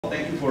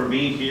thank you for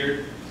being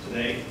here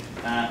today.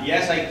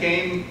 Yes, I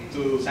came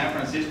to San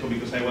Francisco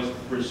because I was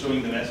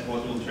pursuing the best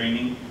possible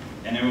training,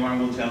 and everyone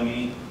will tell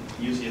me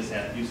UCSF,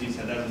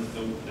 that's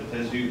the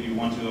place you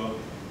want to go.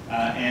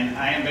 And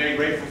I am very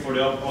grateful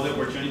for all the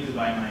opportunities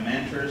by my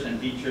mentors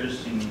and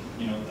teachers, and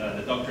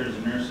the doctors,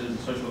 the nurses,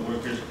 the social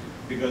workers,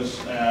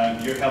 because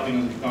you're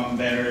helping us become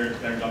better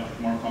doctors,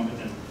 more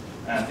competent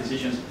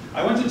physicians.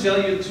 I want to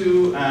tell you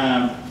two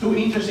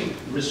interesting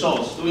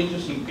results, two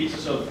interesting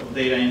pieces of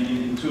data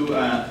in two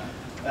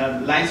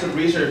lines of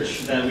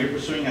research that we're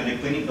pursuing at the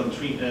clinical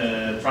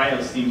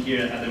trials team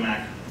here at the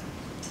MAC.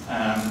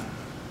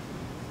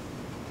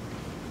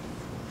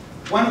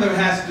 One of them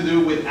has to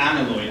do with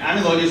amyloid.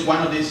 Amyloid is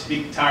one of these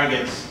big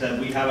targets that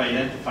we have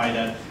identified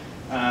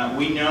that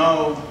we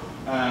know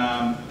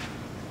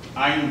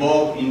are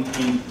involved in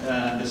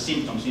the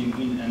symptoms, in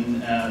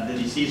the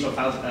disease of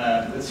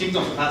the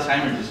symptoms of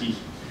Alzheimer's disease.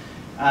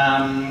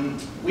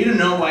 We don't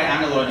know why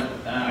amyloid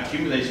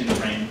accumulates in the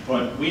brain,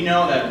 but we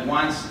know that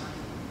once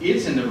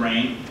it's in the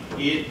brain,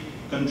 it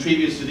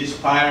contributes to this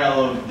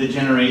spiral of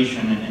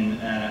degeneration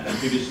and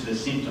contributes to the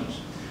symptoms.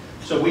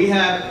 So we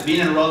have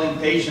been enrolling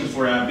patients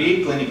for a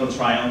big clinical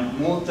trial,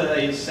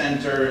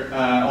 multi-center,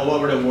 all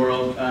over the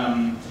world,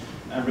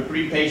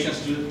 recruiting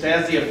patients to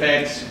test the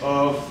effects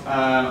of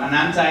an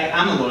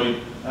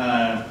anti-amyloid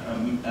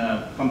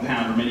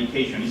compound or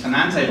medication. It's an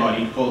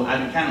antibody called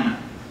aducanumab.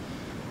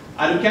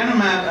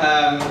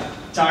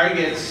 Aducanumab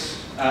targets,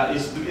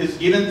 is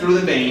given through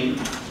the vein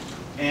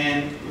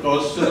and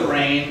goes to the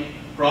brain,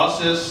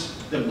 crosses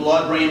the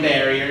blood-brain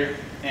barrier,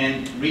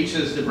 and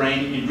reaches the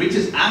brain. It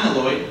reaches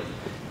amyloid,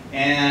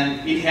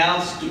 and it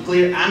helps to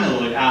clear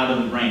amyloid out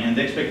of the brain. And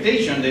the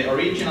expectation, the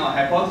original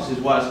hypothesis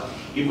was,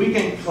 if we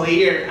can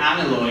clear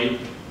amyloid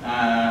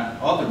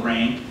of the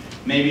brain,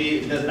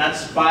 maybe that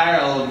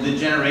spiral of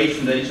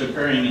degeneration that is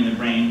occurring in the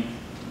brain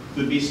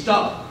could be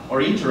stopped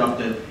or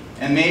interrupted,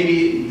 and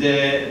maybe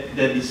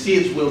the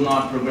disease will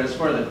not progress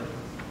further.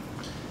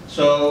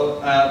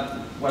 So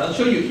what I'll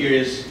show you here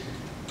is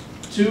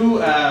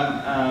two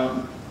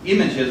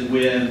images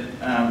with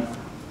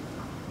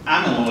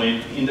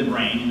amyloid in the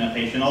brain in a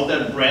patient. All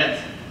that red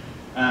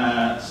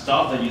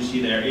stuff that you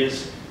see there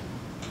is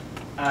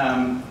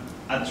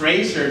a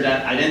tracer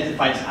that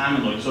identifies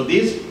amyloid. So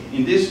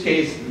in this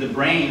case, the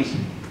brains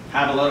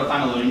have a lot of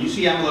amyloid, and you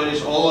see amyloid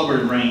is all over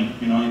the brain,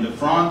 in the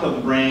front of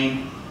the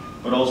brain,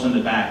 but also in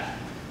the back.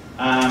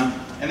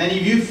 And then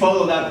if you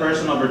follow that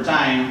person over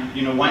time,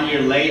 1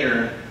 year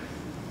later,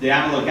 the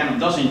amyloid kind of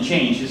doesn't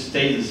change, it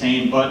stays the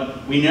same,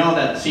 but we know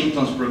that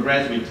symptoms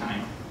progress with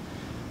time.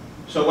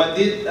 So what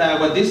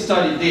this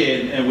study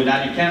did with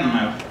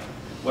aducanumab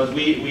was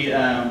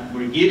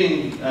we're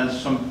giving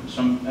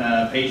some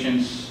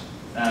patients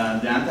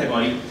the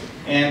antibody,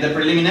 and the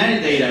preliminary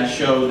data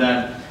show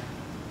that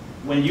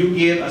when you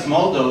give a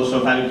small dose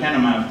of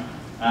aducanumab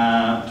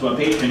to a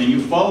patient and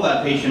you follow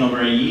that patient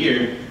over a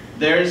year,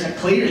 there is a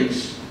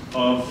clearance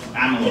of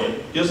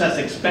amyloid, just as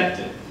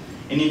expected.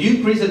 And if you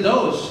increase the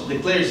dose, the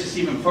clearance is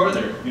even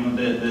further.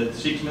 The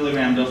 6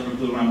 milligram dose per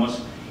kilogram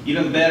was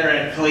even better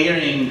at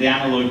clearing the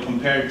amyloid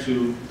compared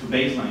to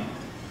baseline.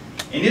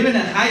 And even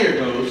a higher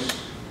dose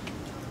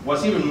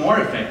was even more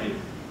effective.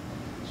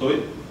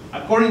 So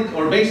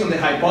based on the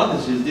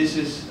hypothesis,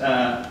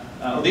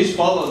 this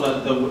follows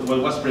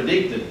what was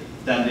predicted,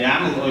 that the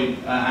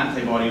amyloid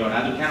antibody or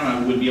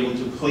aducanumab would be able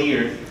to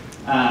clear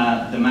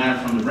the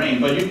matter from the brain.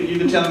 But you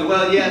can tell me,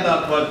 well, yeah,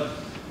 doc,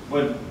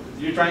 but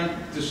you're trying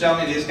to sell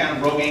me this kind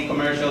of Rogaine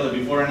commercial, the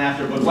before and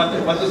after, but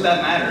what does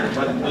that matter?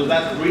 Does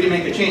that really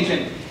make a change?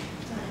 And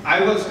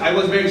I was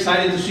very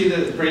excited to see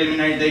the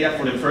preliminary data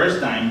for the first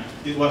time.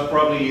 This was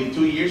probably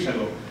 2 years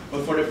ago.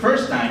 But for the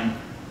first time,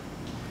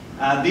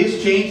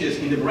 these changes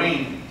in the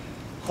brain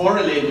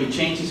correlate with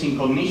changes in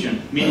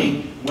cognition,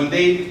 meaning when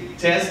they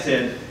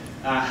tested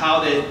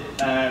how the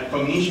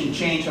cognition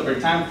changed over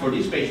time for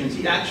these patients,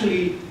 it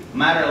actually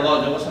mattered a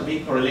lot. There was a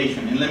big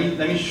correlation. And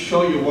let me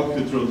show you, walk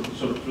you through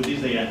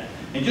this data.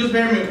 And just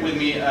bear with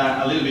me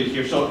a little bit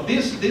here. So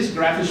this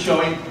graph is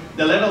showing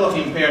the level of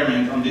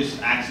impairment on this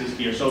axis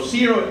here. So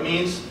 0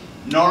 means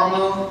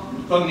normal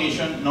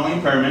cognition, no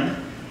impairment.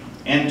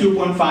 And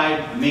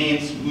 2.5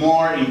 means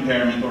more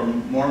impairment or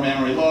more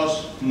memory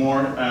loss,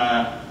 more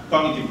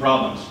cognitive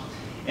problems.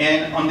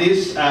 And on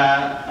this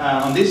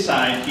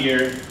side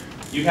here,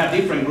 you have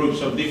different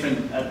groups of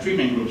different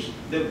treatment groups.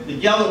 The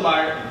yellow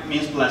bar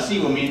means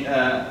placebo.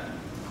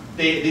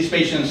 These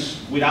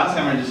patients with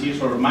Alzheimer's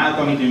disease or mild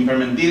cognitive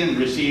impairment didn't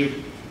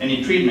receive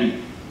any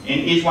treatment.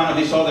 And each one of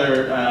these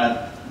other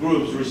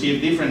groups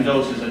received different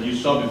doses, as you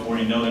saw before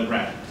in the other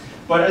graph.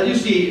 But as you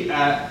see,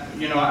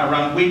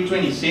 around week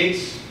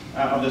 26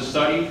 of the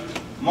study,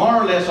 more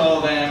or less all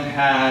of them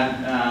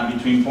had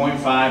between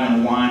 0.5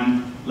 and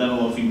 1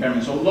 level of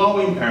impairment, so low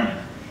impairment.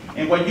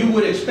 And what you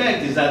would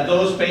expect is that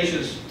those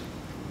patients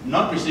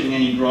not receiving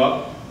any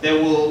drug,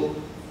 they will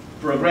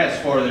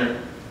progress further,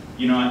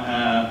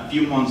 a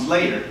few months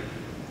later,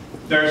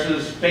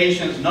 versus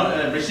patients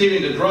not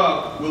receiving the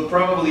drug will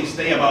probably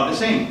stay about the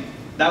same.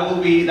 That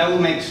will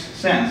make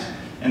sense.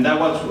 And that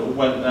was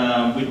what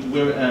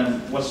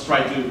was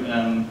tried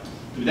to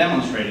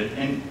demonstrate it.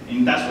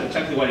 And that's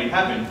exactly what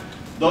happened.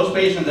 Those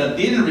patients that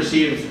didn't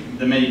receive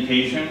the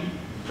medication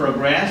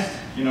progressed,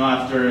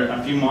 after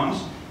a few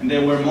months, and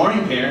they were more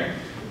impaired,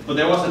 but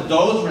there was a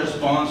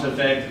dose-response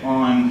effect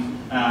on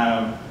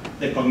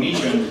the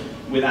cognition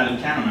with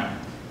aducanumab.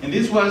 And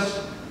this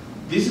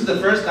is the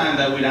first time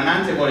that with an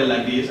antibody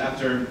like this,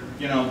 after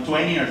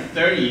 20 or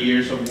 30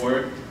 years of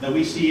work, that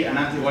we see an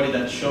antibody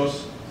that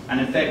shows an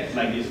effect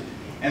like this.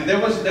 And there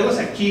was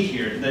a key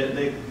here.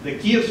 The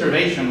key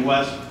observation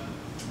was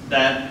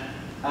that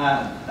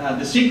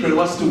the secret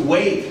was to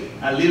wait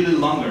a little bit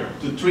longer,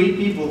 to treat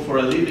people for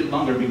a little bit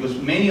longer, because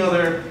many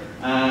other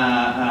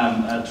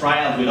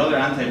trials with other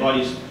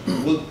antibodies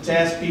will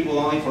test people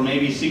only for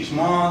maybe 6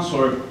 months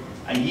or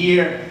a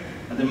year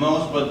at the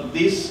most, but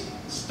these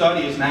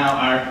studies now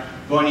are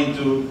going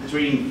into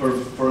treating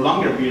for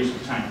longer periods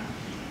of time.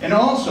 And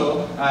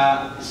also,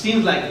 it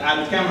seems like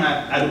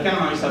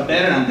aducanumab is a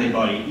better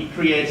antibody. It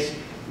creates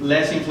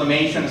less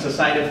inflammation as a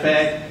side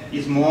effect.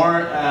 It's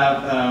more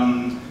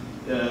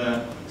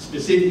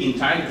specific in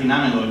targeting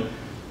amyloid.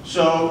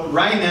 So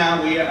right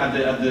now we are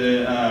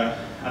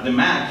at the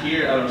MAC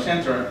here at our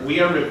center. We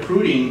are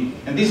recruiting,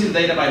 and this is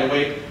data, by the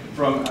way,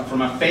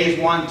 from a phase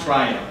 1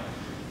 trial.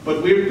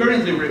 But we're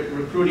currently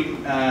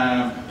recruiting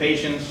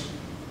patients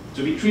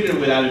to be treated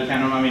with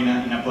aducanumab in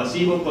a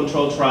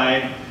placebo-controlled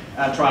trial.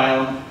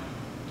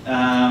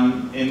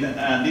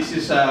 This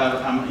is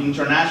an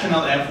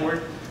international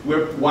effort.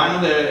 We're one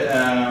of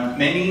the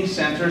many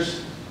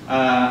centers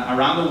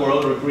around the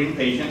world recruiting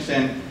patients,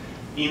 and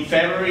in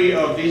February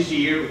of this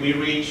year we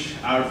reached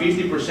our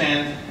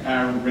 50%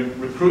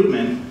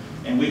 recruitment,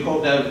 and we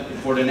hope that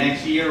for the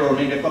next year or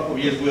maybe a couple of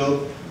years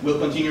we'll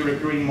continue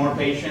recruiting more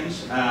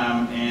patients.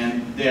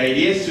 And the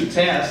idea is to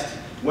test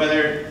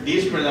whether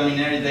this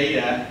preliminary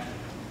data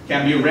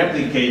can be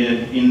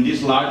replicated in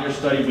this larger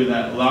study with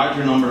a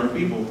larger number of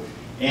people.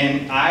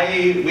 And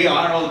we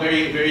are all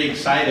very, very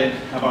excited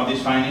about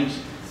these findings,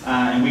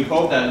 and we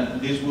hope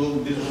that this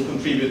will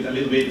contribute a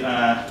little bit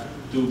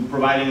to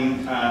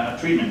providing a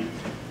treatment.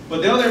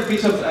 But the other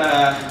piece of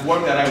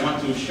work that I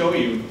want to show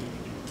you,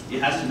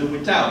 it has to do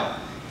with tau.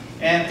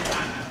 And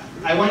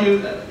I want you,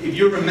 if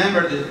you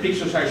remember the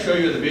pictures I showed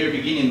you at the very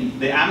beginning,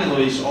 the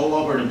amyloid is all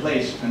over the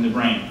place in the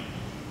brain.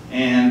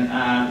 And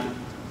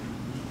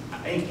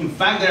in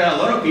fact, there are a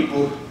lot of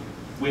people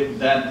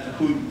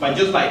who,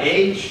 just by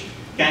age,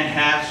 can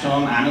have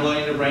some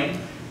amyloid in the brain,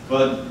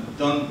 but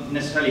don't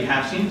necessarily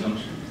have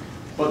symptoms.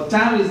 But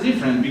tau is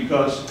different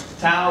because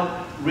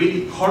tau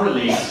really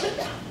correlates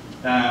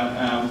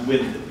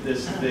with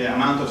the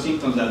amount of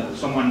symptoms that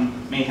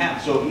someone may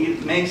have. So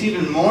it makes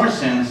even more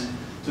sense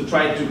to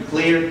try to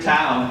clear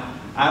tau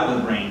out of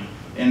the brain.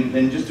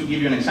 And just to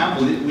give you an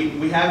example,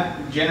 we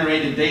have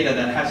generated data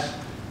that has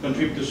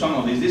contributed to some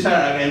of these. These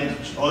are, again,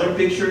 other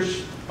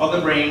pictures of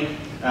the brain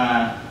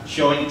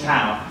showing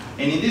tau.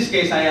 And in this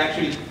case, I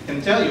actually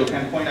can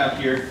point out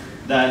here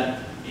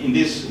that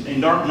in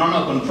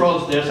normal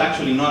controls, there's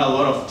actually not a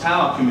lot of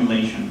tau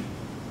accumulation.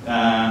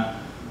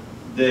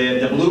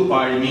 The blue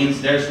part, it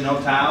means there's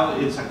no tau.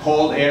 It's a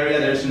cold area.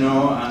 There's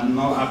no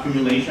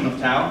accumulation of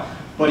tau.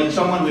 But in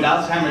someone with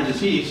Alzheimer's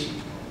disease,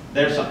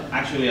 there's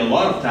actually a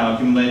lot of tau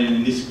accumulated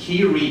in these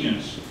key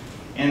regions.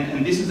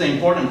 And this is the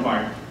important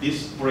part.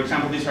 For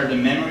example, these are the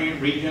memory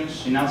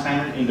regions in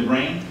Alzheimer's in the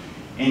brain.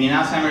 And in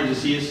Alzheimer's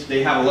disease,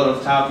 they have a lot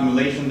of tau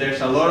accumulation.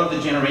 There's a lot of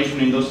degeneration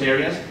in those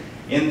areas.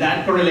 And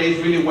that correlates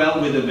really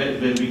well with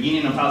the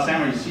beginning of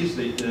Alzheimer's disease.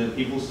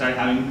 People start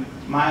having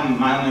mild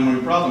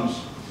memory problems.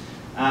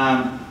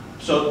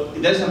 So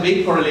there's a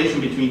big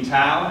correlation between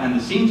tau and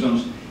the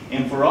symptoms.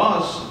 And for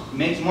us, it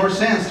makes more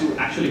sense to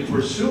actually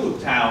pursue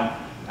tau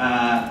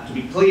to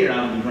be cleared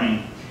out of the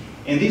brain.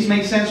 And this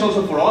makes sense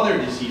also for other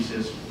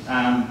diseases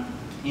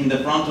in the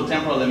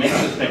frontotemporal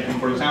dementia spectrum.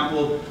 For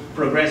example,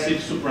 progressive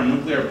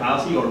supranuclear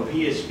palsy, or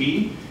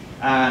PSP.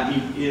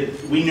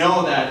 We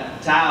know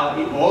that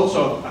tau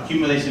also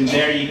accumulates in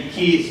very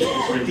key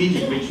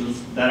strategic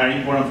regions that are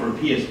important for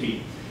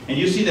PSP. And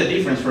you see the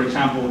difference, for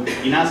example,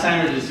 in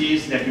Alzheimer's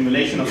disease, the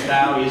accumulation of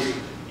tau is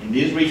in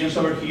these regions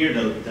over here,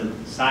 the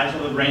size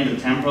of the brain,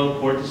 the temporal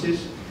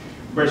cortices,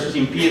 versus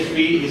in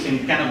PSP is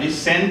in kind of these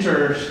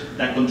centers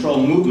that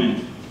control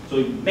movement. So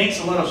it makes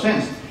a lot of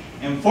sense.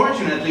 And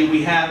fortunately,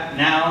 we have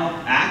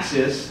now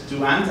access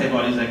to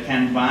antibodies that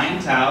can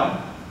bind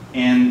tau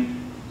and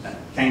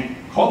can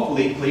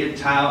hopefully clear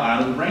tau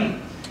out of the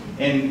brain.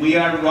 And we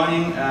are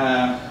running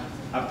a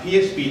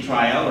PSP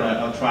trial, or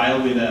a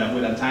trial with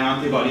a tau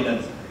antibody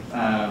that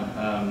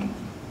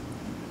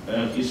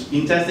is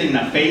being tested in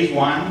a phase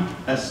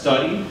 1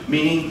 study,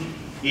 meaning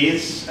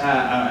it's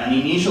an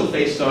initial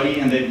phase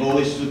study, and the goal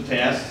is to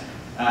test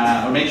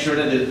or make sure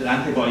that the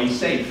antibody is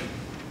safe.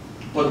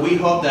 But we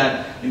hope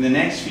that in the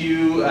next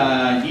few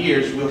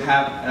years we'll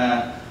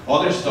have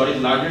other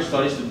studies, larger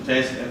studies, to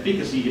test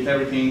efficacy if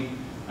everything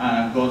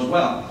goes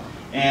well.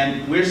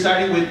 And we're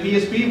starting with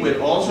PSP. We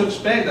also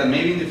expect that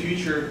maybe in the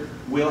future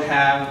we'll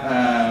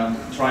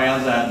have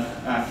trials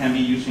that can be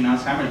used in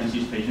Alzheimer's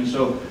disease patients.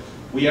 So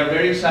we are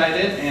very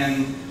excited,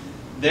 and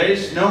there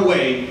is no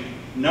way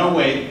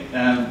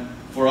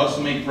for us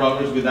to make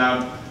progress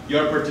without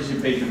your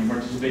participation and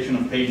participation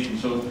of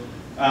patients. So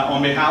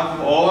on behalf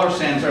of all our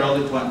center, all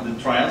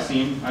the trials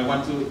team, I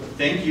want to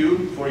thank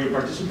you for your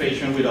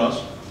participation with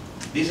us.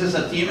 This is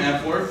a team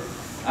effort,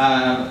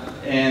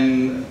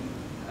 and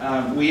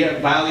we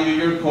value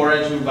your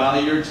courage, we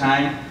value your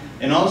time,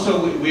 and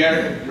also we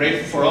are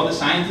grateful for all the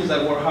scientists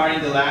that work hard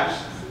in the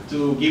labs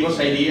to give us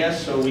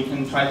ideas so we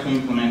can try to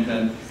implement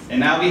them.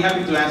 And I'll be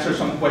happy to answer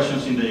some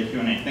questions in the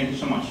Q&A. Thank you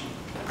so much.